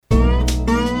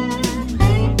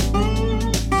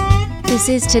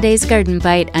This is today's Garden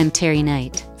Bite. I'm Terry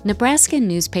Knight. Nebraska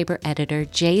newspaper editor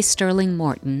J. Sterling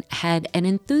Morton had an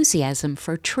enthusiasm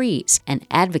for trees and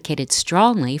advocated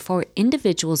strongly for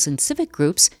individuals and civic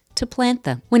groups to plant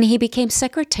them. When he became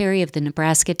Secretary of the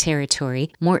Nebraska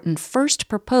Territory, Morton first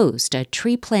proposed a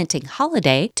tree planting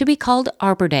holiday to be called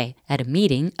Arbor Day at a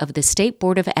meeting of the State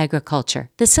Board of Agriculture.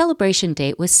 The celebration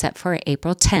date was set for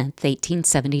April 10,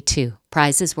 1872.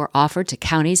 Prizes were offered to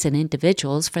counties and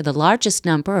individuals for the largest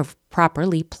number of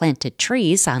properly planted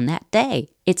trees on that day.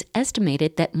 It's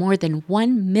estimated that more than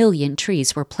 1 million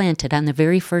trees were planted on the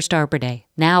very first Arbor Day.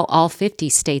 Now all 50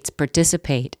 states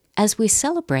participate. As we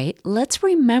celebrate, let's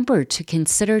remember to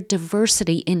consider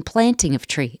diversity in planting of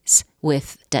trees.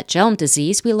 With Dutch elm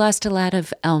disease, we lost a lot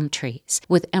of elm trees.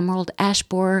 With emerald ash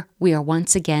borer, we are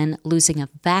once again losing a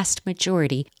vast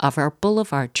majority of our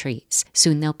boulevard trees.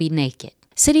 Soon they'll be naked.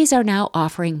 Cities are now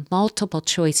offering multiple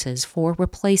choices for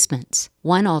replacements.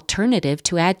 One alternative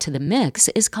to add to the mix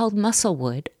is called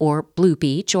Musclewood or Blue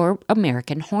Beech or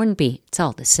American Hornbeam. It's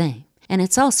all the same. And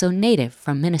it's also native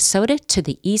from Minnesota to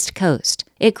the East Coast.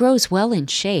 It grows well in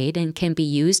shade and can be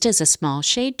used as a small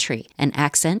shade tree, an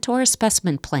accent, or a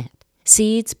specimen plant.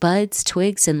 Seeds, buds,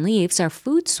 twigs, and leaves are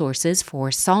food sources for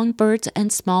songbirds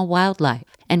and small wildlife.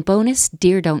 And bonus,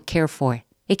 deer don't care for it.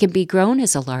 It can be grown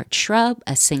as a large shrub,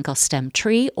 a single-stem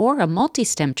tree, or a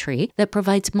multi-stem tree that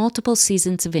provides multiple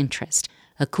seasons of interest.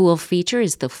 A cool feature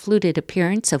is the fluted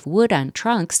appearance of wood on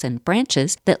trunks and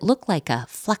branches that look like a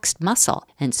flexed muscle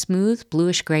and smooth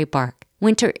bluish-gray bark.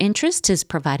 Winter interest is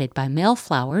provided by male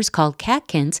flowers called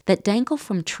catkins that dangle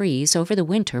from trees over the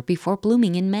winter before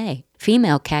blooming in May.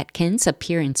 Female catkins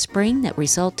appear in spring that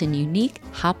result in unique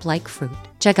hop-like fruit.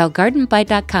 Check out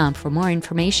gardenbite.com for more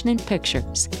information and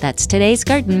pictures. That's today's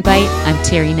Garden Bite. I'm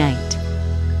Terry Knight.